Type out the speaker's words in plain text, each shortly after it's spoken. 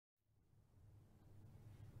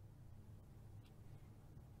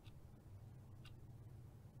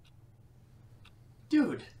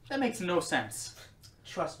Dude, that makes no sense.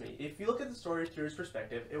 Trust me, if you look at the story through his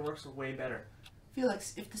perspective, it works way better.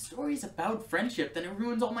 Felix, if the story's about friendship, then it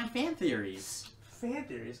ruins all my fan theories. Fan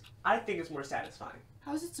theories? I think it's more satisfying.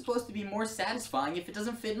 How is it supposed to be more satisfying if it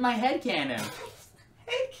doesn't fit in my headcanon?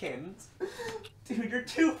 Headcanons? Dude, you're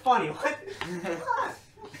too funny. What?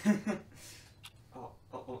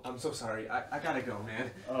 Oh, I'm so sorry. I gotta go, man.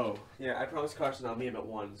 Oh. Yeah, I promised Carson I'll meet him at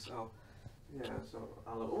 1, so... Yeah, so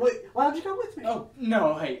I'll... Wait, why don't you come with me? Oh,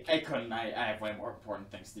 no, I couldn't. I have way more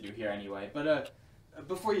important things to do here anyway. But,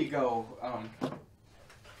 before you go,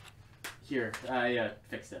 here, I,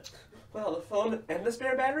 fixed it. Well, the phone and the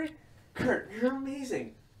spare battery? Kurt, you're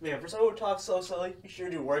amazing. Man, for someone who talks so slowly, you sure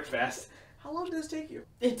do work fast. How long did this take you?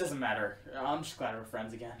 It doesn't matter. I'm just glad we're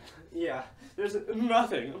friends again. Yeah, there's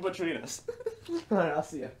nothing between us. Alright, I'll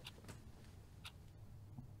see ya.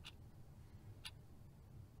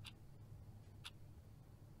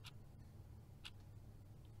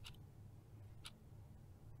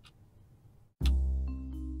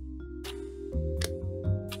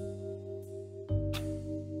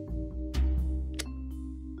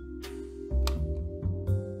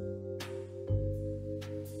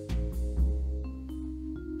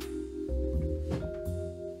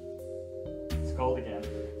 Cold again.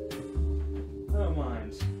 I don't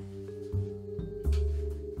mind.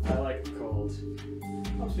 I like the cold.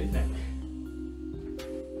 Helps me think.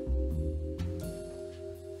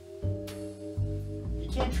 You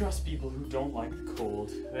can't trust people who don't like the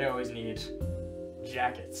cold. They always need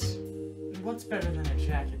jackets. And what's better than a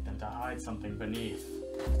jacket than to hide something beneath?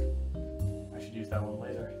 I should use that one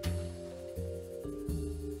later.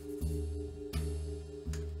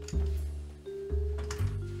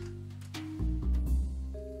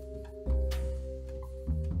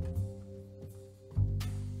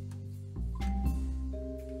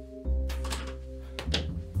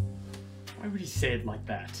 Why would he say it like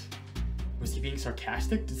that? Was he being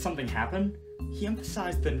sarcastic? Did something happen? He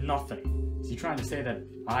emphasized the nothing. Is he trying to say that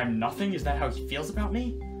I'm nothing? Is that how he feels about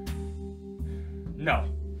me? No,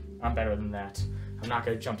 I'm better than that. I'm not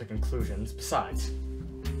gonna jump to conclusions. Besides,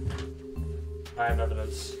 I have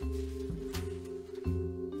evidence.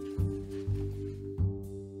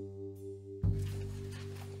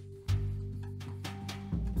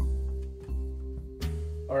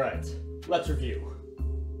 Alright, let's review.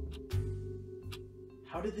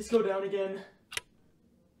 How did this go down again?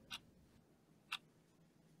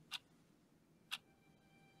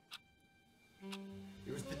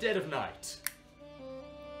 It was the dead of night.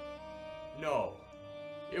 No.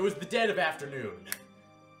 It was the dead of afternoon.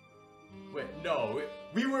 Wait, no.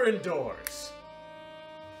 We were indoors.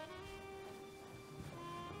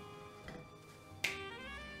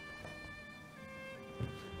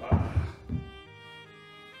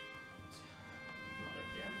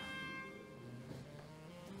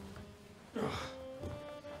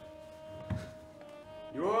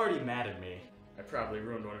 You were already mad at me. I probably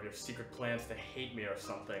ruined one of your secret plans to hate me or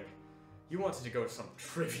something. You wanted to go to some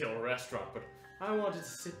trivial restaurant, but I wanted to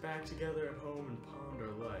sit back together at home and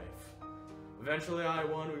ponder life. Eventually I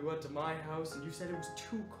won, we went to my house, and you said it was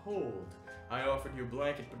too cold. I offered you a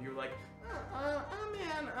blanket, but you were like,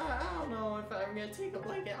 man, I don't know if I'm gonna take a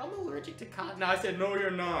blanket. I'm allergic to cotton. I said, no,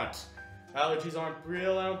 you're not. Allergies aren't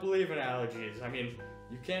real. I don't believe in allergies. I mean,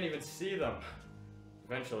 you can't even see them.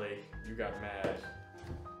 Eventually, you got mad.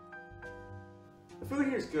 The food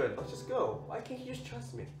here is good. Let's just go. Why can't you just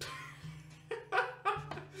trust me?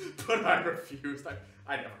 But I refused.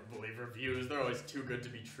 I never believe reviews. They're always too good to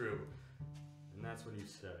be true. And that's when you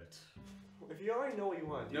said it. If you already know what you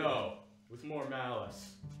want to do... No, with more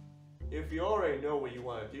malice. If you already know what you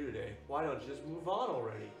want to do today, why don't you just move on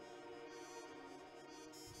already?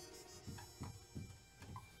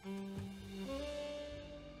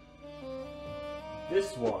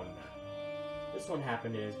 This one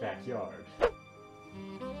happened in his backyard.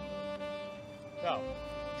 No,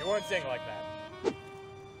 you weren't saying like that.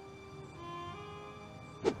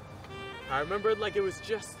 I remember it like it was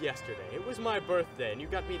just yesterday. It was my birthday, and you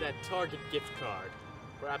got me that Target gift card.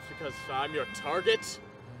 Perhaps because I'm your target?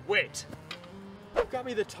 Wait! You got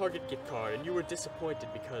me the Target gift card, and you were disappointed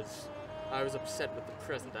because I was upset with the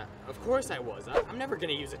present. Of course I was. I'm never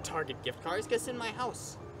gonna use a Target gift card. It's just in my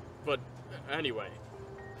house. But anyway,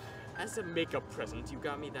 as a makeup present, you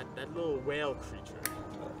got me that little whale creature.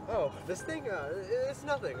 Oh, this thing, it's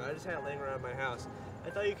nothing. I just had it laying around my house. I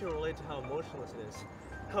thought you could relate to how emotionless it is.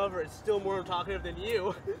 However, it's still more talkative than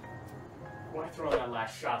you. Why throw that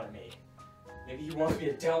last shot at me? Maybe he wants me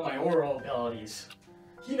to tell my oral abilities.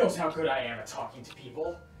 He knows how good I am at talking to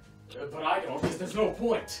people. But I don't, because there's no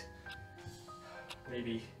point.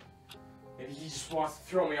 Maybe he just wants to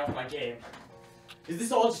throw me off my game. Is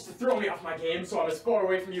this all just to throw me off my game so I'm as far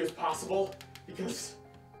away from you as possible? Because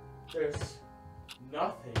there's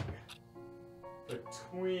nothing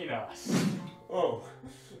between us. Oh,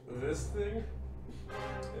 this thing?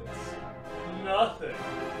 It's nothing.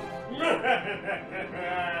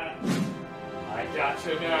 I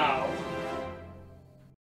gotcha now.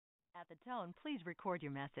 At the tone, please record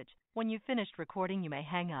your message. When you've finished recording, you may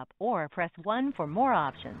hang up or press 1 for more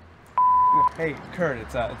options. Hey, Kurt,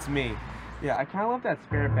 it's me. Yeah, I kind of left that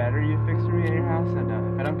spare battery you fixed for me at your house, and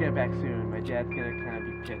if I don't get back soon, my dad's gonna kind of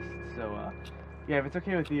be pissed. So, yeah, if it's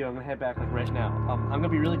okay with you, I'm gonna head back like right now. I'm gonna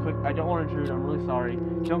be really quick. I don't want to intrude. I'm really sorry.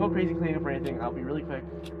 Don't go crazy cleaning up or anything. I'll be really quick.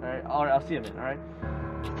 All right, I'll see you, man. All right.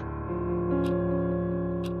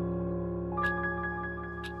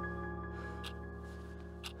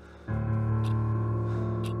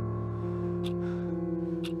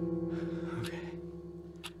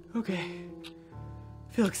 Okay.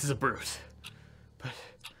 Felix is a brute. But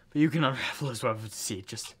you can unravel his web of deceit.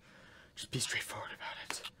 Just be straightforward about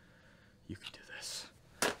it. You can do this.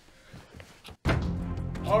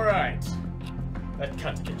 Alright. Let's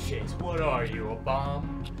cut to the chase. What are you? A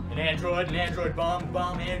bomb? An android bomb?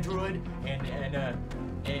 Bomb android?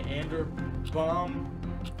 Android bomb?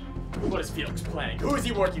 What is Felix planning? Who is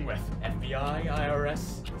he working with? FBI?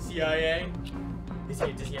 IRS? CIA?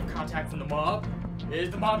 Does he have contact from the mob?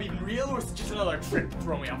 Is the mob even real, or is it just another trick to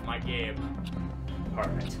throw me off my game?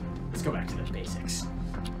 Alright, let's go back to the basics.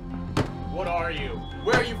 What are you?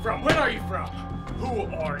 Where are you from? When are you from? Who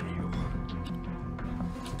are you?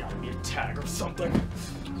 There's gotta be a tag or something.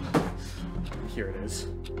 Here it is.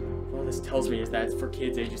 All this tells me is that it's for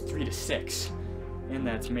kids ages 3 to 6. And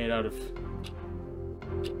that's made out of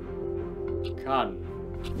cotton.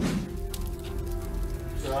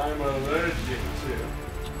 I'm allergic to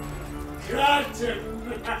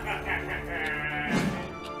cotton!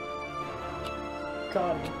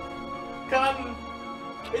 Cotton. Cotton!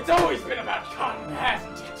 It's always been about cotton,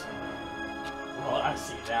 hasn't it? Well, I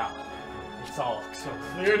see now. It's all so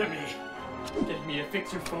clear to me. Getting me to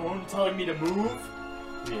fix your phone, telling me to move,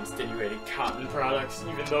 reinsinuating cotton products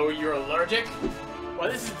even though you're allergic. Why,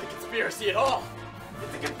 this isn't a conspiracy at all.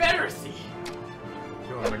 It's a confederacy.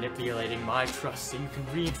 You're manipulating my trust so you can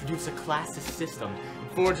reintroduce a classist system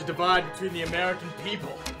and forge a divide between the American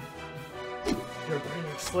people. You're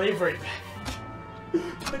bringing slavery back.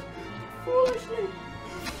 But foolishly,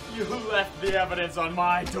 you left the evidence on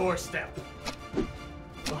my doorstep.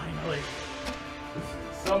 Finally,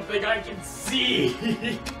 something I can see.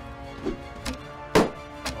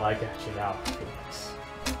 Well, I got you now, Felix.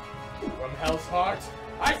 From hell's heart,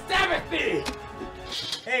 I stab at thee!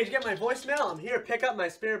 Hey, did you get my voicemail? I'm here to pick up my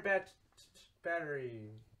spare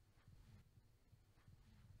battery.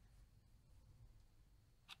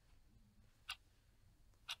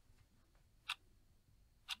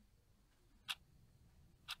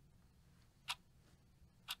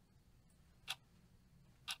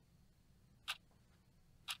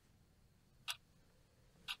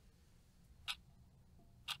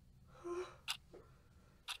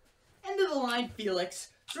 End of the line, Felix.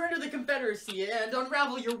 Surrender the Confederacy and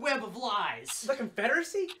unravel your web of lies. The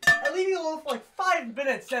Confederacy? I leave you alone for like 5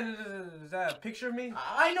 minutes and is that a picture of me?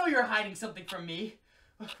 I know you're hiding something from me.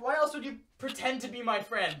 Why else would you pretend to be my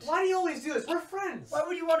friend? Why do you always do this? We're friends. Why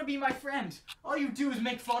would you want to be my friend? All you do is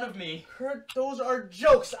make fun of me. Kurt, those are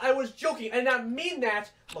jokes. I was joking. I did not mean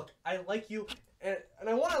that. Look, I like you and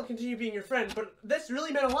I want to continue being your friend, but this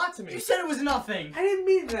really meant a lot to me. You said it was nothing. I didn't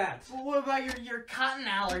mean that. Well, what about your cotton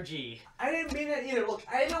allergy? I didn't mean that either. Look,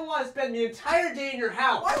 I don't want to spend the entire day in your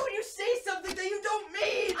house. Why would you say something that you don't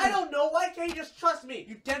mean? I don't know. Why can't you just trust me?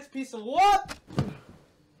 You dense piece of what?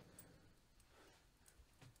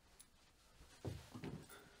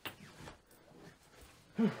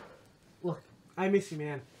 Look, I miss you,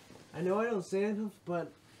 man. I know I don't say enough,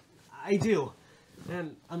 but I do.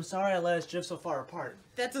 And I'm sorry I let us drift so far apart.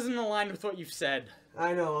 That doesn't align with what you've said.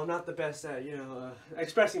 I know, I'm not the best at,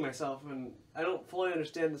 expressing myself, and I don't fully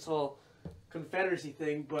understand this whole Confederacy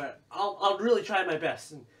thing, but I'll really try my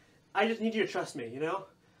best, and I just need you to trust me, you know?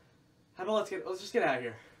 How about let's just get out of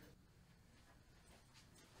here.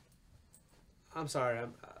 I'm sorry,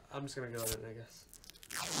 I'm just gonna go then, I guess.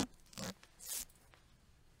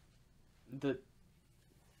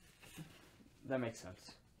 That makes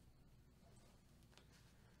sense.